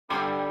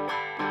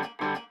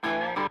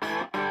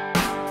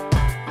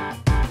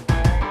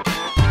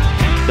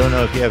Don't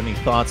know if you have any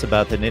thoughts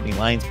about the Nittany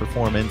Lions'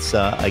 performance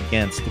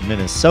against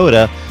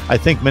Minnesota. I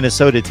think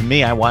Minnesota, to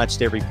me, I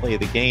watched every play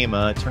of the game,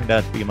 turned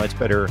out to be a much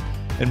better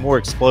and more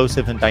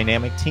explosive and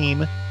dynamic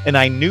team. And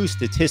I knew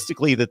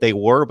statistically that they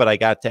were, but I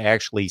got to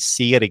actually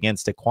see it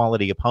against a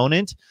quality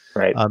opponent.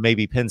 Right.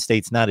 Maybe Penn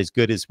State's not as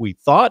good as we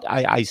thought.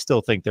 I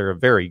still think they're a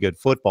very good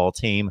football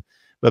team,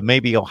 but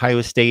maybe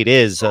Ohio State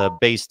is,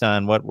 based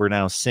on what we're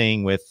now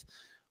seeing with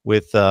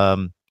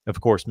of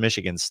course,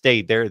 Michigan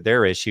State.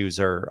 Their issues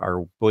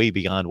are way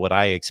beyond what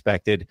I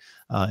expected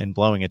in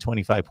blowing a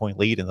 25-point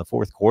lead in the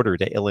fourth quarter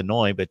to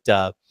Illinois.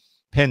 But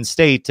Penn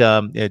State,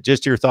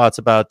 just your thoughts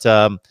about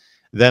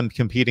them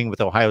competing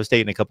with Ohio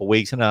State in a couple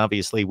weeks, and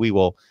obviously we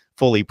will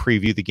fully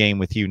preview the game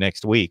with you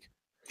next week.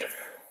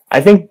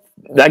 I think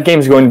that game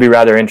is going to be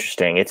rather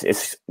interesting.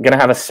 It's going to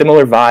have a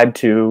similar vibe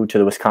to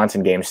the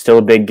Wisconsin game. Still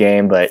a big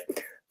game, but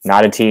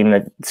not a team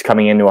that's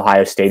coming into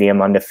Ohio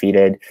Stadium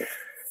undefeated.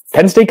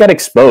 Penn State got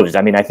exposed.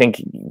 I mean, I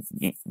think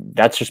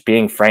that's just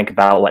being frank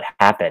about what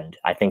happened.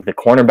 I think the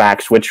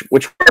cornerbacks, which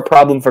were a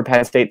problem for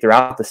Penn State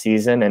throughout the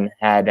season and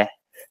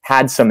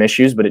had some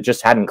issues, but it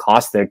just hadn't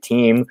cost their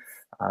team,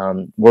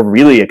 were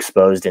really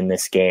exposed in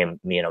this game.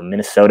 You know,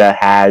 Minnesota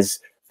has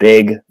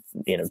big,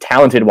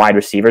 talented wide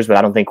receivers, but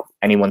I don't think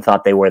anyone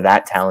thought they were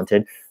that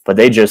talented. But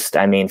they just,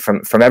 I mean,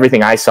 from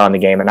everything I saw in the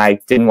game, and I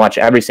didn't watch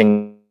every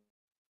single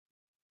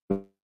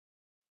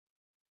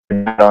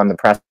on the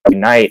press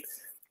night,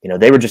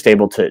 they were just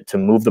able to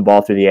move the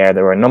ball through the air.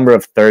 There were a number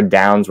of third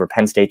downs where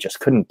Penn State just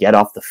couldn't get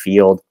off the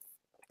field.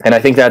 And I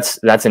think that's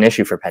an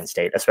issue for Penn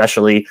State,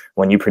 especially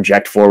when you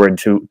project forward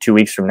to 2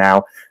 weeks from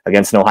now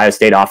against an Ohio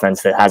State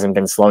offense that hasn't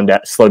been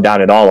slowed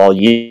down at all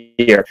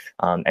year,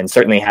 and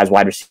certainly has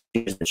wide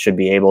receivers that should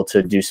be able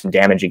to do some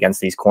damage against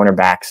these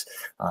cornerbacks.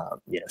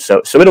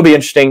 So it'll be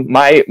interesting.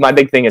 My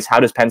big thing is, how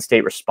does Penn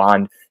State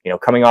respond?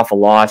 Coming off a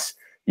loss,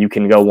 you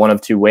can go one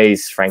of two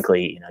ways,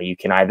 frankly. You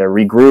can either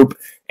regroup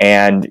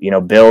and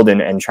build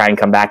and try and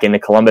come back into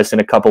Columbus in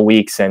a couple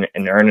weeks and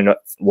earn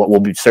what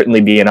will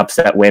certainly be an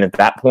upset win at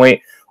that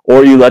point,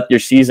 or you let your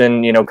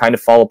season kind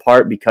of fall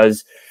apart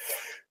because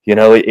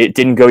it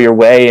didn't go your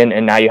way,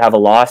 and now you have a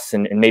loss,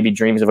 and maybe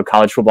dreams of a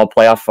college football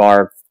playoff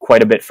are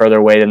quite a bit further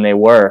away than they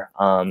were.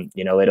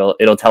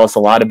 It'll tell us a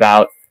lot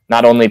about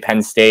not only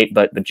Penn State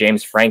but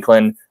James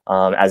Franklin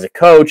as a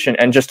coach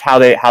and just how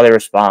they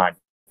respond.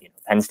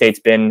 Penn State's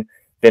been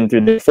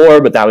through this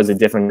before, but that was a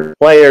different group of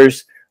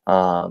players.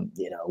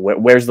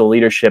 Where's the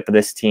leadership of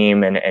this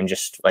team, and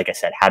just like I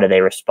said, how do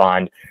they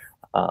respond?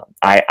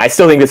 I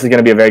still think this is going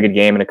to be a very good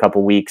game in a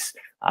couple weeks.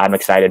 I'm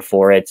excited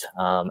for it.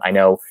 I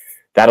know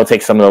that'll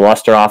take some of the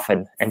luster off,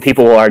 and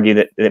people will argue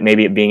that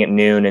maybe it being at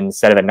noon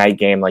instead of a night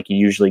game like you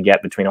usually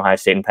get between Ohio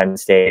State and Penn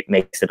State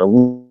makes it a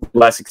little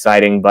less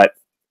exciting, but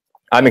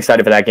I'm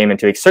excited for that game in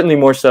 2 weeks, certainly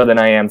more so than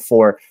I am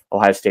for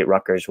Ohio State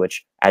Rutgers,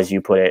 which, as you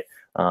put it,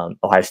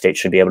 Ohio State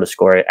should be able to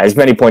score as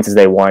many points as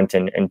they want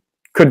and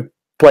could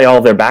play all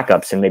of their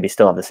backups and maybe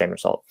still have the same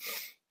result.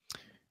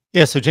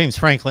 Yeah, so James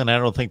Franklin, I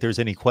don't think there's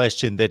any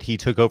question that he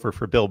took over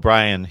for Bill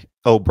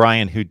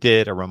O'Brien, who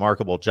did a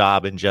remarkable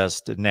job in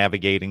just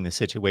navigating the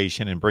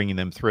situation and bringing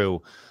them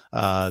through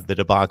the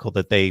debacle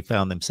that they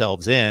found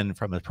themselves in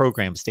from a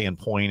program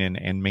standpoint,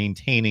 and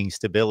maintaining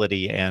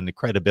stability and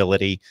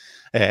credibility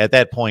at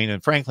that point.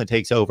 And Franklin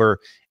takes over,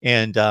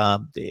 and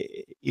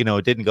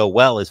it didn't go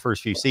well his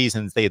first few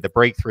seasons. They had the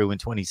breakthrough in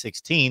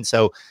 2016,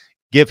 so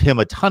give him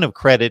a ton of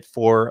credit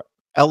for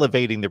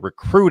elevating the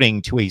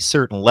recruiting to a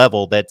certain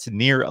level that's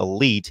near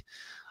elite,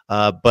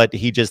 but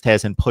he just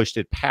hasn't pushed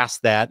it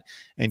past that,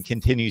 and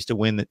continues to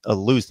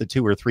lose the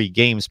 2 or 3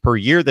 games per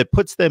year that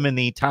puts them in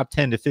the top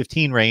 10 to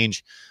 15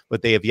 range,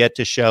 but they have yet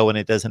to show, and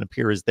it doesn't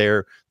appear as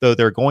though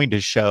they're going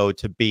to show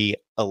to be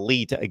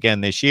elite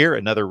again this year.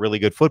 Another really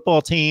good football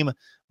team,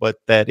 but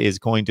that is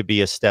going to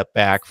be a step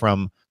back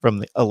from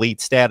the elite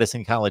status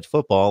in college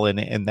football,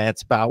 and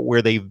that's about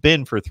where they've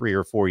been for 3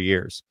 or 4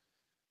 years.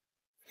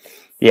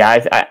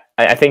 Yeah,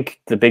 I think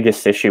the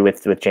biggest issue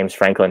with James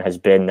Franklin has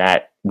been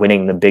that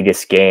winning the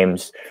biggest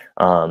games.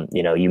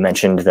 You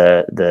mentioned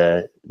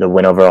the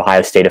win over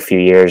Ohio State a few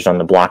years on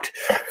the blocked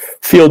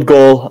field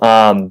goal,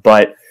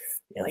 but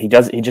he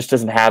just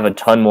doesn't have a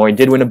ton more. He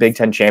did win a Big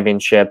Ten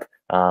championship,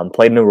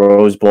 played in the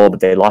Rose Bowl, but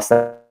they lost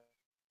that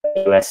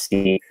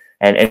USC,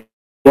 and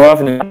more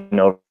often than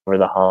not over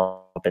the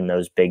hump in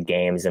those big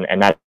games,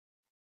 and that.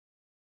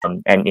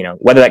 And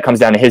whether that comes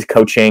down to his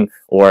coaching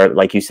or,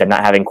 like you said,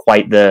 not having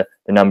quite the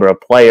number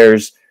of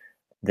players,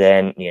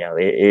 then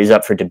it is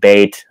up for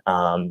debate.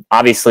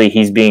 Obviously,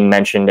 he's being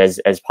mentioned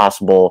as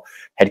possible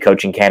head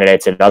coaching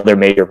candidates at other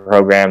major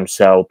programs.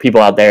 So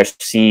people out there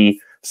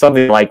see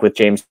something like with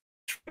James,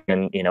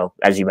 and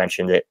as you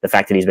mentioned, the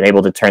fact that he's been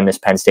able to turn this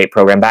Penn State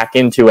program back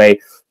into a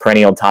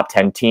perennial top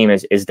 10 team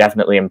is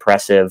definitely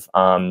impressive.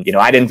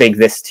 I didn't think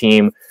this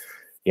team.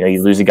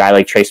 You lose a guy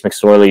like Trace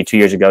McSorley 2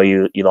 years ago.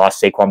 You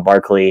lost Saquon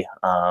Barkley.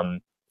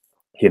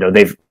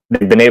 They've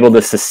been able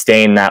to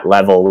sustain that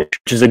level, which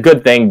is a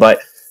good thing. But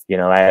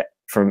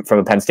from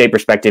a Penn State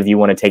perspective, you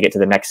want to take it to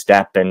the next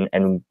step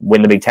and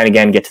win the Big Ten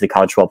again, get to the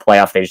college football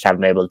playoff. They just haven't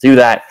been able to do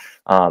that.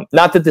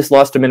 Not that this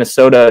loss to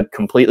Minnesota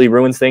completely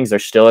ruins things. They're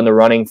still in the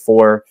running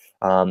for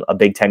a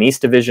Big Ten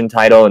East Division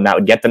title, and that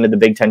would get them to the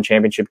Big Ten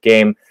championship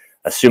game.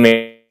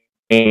 Assuming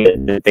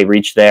that they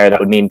reach there, that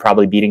would mean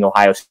probably beating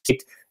Ohio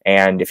State.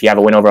 And if you have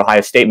a win over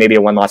Ohio State, maybe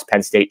a one-loss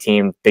Penn State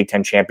team, Big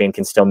Ten champion,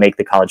 can still make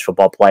the college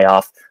football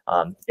playoff.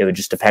 It would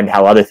just depend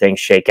how other things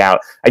shake out.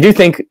 I do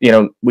think,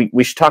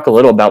 we should talk a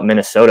little about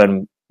Minnesota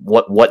and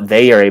what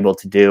they are able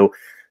to do.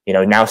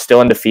 Now still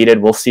undefeated.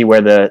 We'll see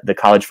where the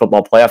college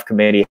football playoff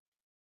committee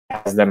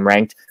has them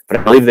ranked, but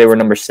I believe they were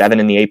number 7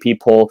 in the AP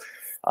poll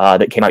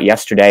that came out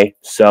yesterday.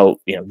 So,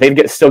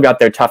 they've still got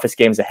their toughest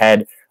games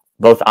ahead.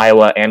 Both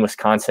Iowa and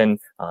Wisconsin.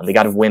 They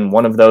got to win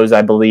one of those,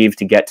 I believe,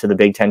 to get to the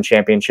Big Ten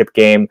championship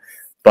game.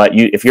 But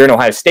if you're an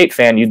Ohio State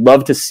fan, you'd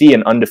love to see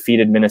an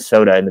undefeated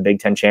Minnesota in the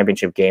Big Ten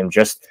championship game.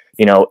 Just,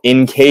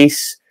 in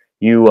case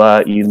you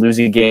lose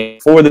a game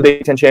for the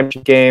Big Ten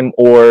championship game,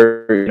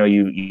 or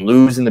you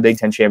lose in the Big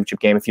Ten championship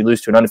game. If you lose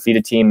to an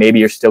undefeated team,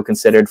 maybe you're still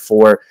considered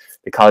for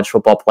the college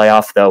football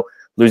playoff. Though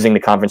losing the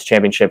conference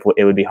championship,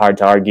 it would be hard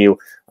to argue.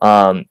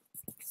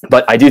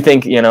 But I do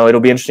think, it'll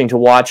be interesting to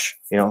watch,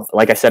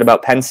 like I said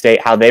about Penn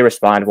State, how they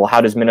respond. Well,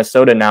 how does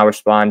Minnesota now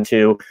respond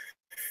to,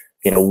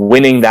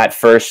 winning that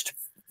first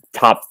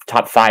top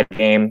 5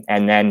 game,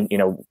 and then,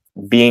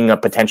 being a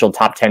potential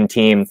top 10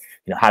 team?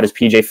 How does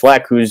PJ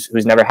Fleck, who's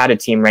never had a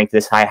team ranked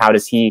this high, how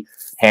does he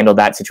handle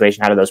that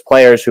situation? How do those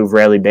players who've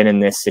rarely been in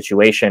this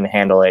situation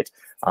handle it?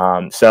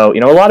 So,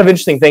 a lot of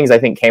interesting things I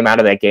think came out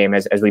of that game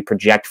as we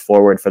project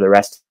forward for the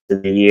rest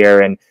of the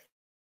year and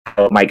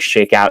how it might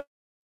shake out.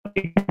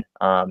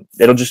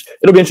 It'll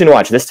be interesting to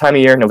watch this time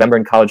of year. November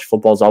in college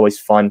football is always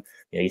fun.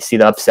 You see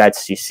the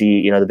upsets, you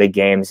see the big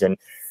games, and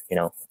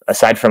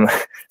aside from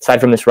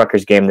this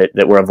Rutgers game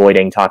that we're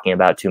avoiding talking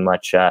about too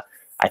much, I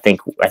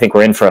think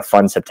we're in for a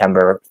fun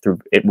September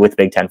with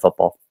Big Ten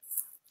football.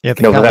 Yeah,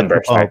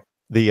 November. Sorry.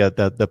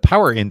 The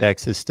power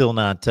index is still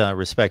not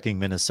respecting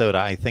Minnesota.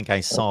 I think I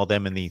saw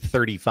them in the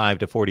 35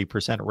 to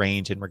 40%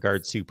 range in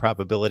regards to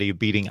probability of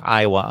beating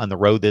Iowa on the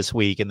road this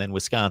week, and then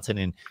Wisconsin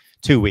in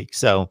 2 weeks.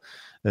 So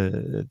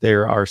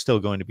there are still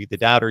going to be the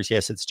doubters.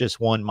 Yes, it's just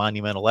one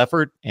monumental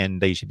effort,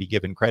 and they should be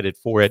given credit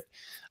for it.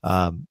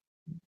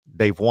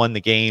 They've won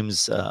the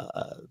games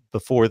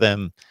before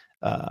them,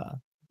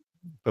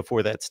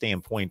 before that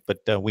standpoint,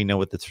 but we know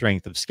what the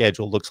strength of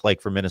schedule looks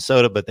like for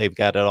Minnesota, but they've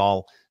got it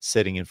all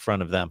sitting in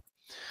front of them.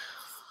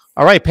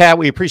 All right, Pat,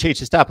 we appreciate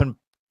you stopping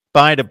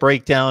by to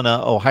break down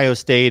Ohio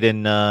State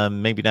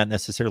and maybe not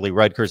necessarily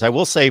Rutgers. I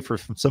will say for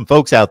some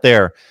folks out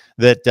there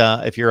that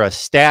if you're a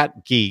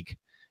stat geek,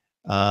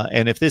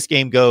 and if this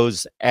game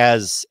goes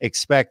as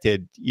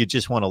expected, you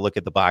just want to look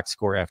at the box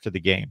score after the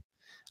game.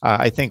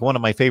 I think one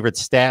of my favorite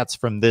stats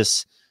from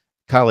this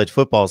college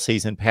football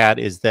season, Pat,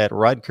 is that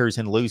Rutgers,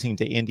 in losing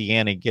to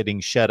Indiana,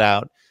 getting shut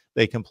out,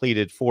 they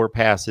completed 4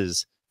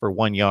 passes for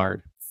 1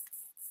 yard.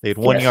 They had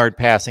 1 yard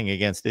passing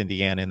against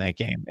Indiana in that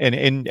game.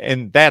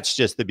 And that's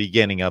just the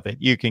beginning of it.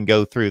 You can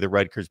go through the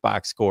Rutgers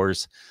box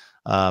scores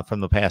from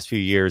the past few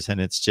years, and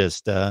it's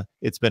just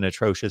it's been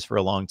atrocious for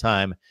a long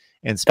time.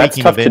 And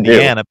speaking of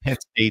Indiana, Penn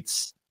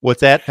State's,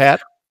 what's that,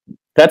 Pat?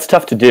 That's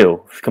tough to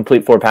do.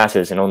 Complete 4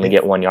 passes and only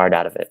get 1 yard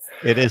out of it.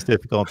 It is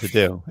difficult to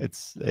do.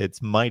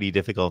 It's mighty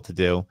difficult to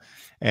do.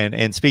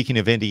 And speaking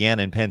of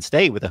Indiana and Penn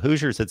State, with the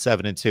Hoosiers at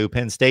 7-2,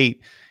 Penn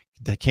State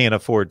can't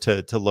afford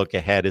to look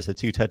ahead as a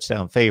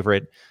 2-touchdown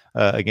favorite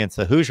against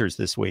the Hoosiers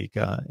this week.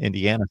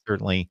 Indiana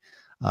certainly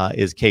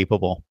is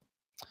capable.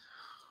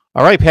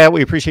 All right, Pat,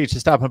 we appreciate you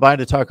stopping by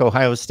to talk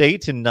Ohio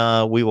State, and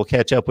we will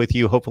catch up with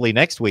you hopefully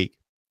next week.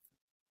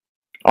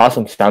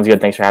 Awesome. Sounds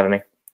good. Thanks for having me.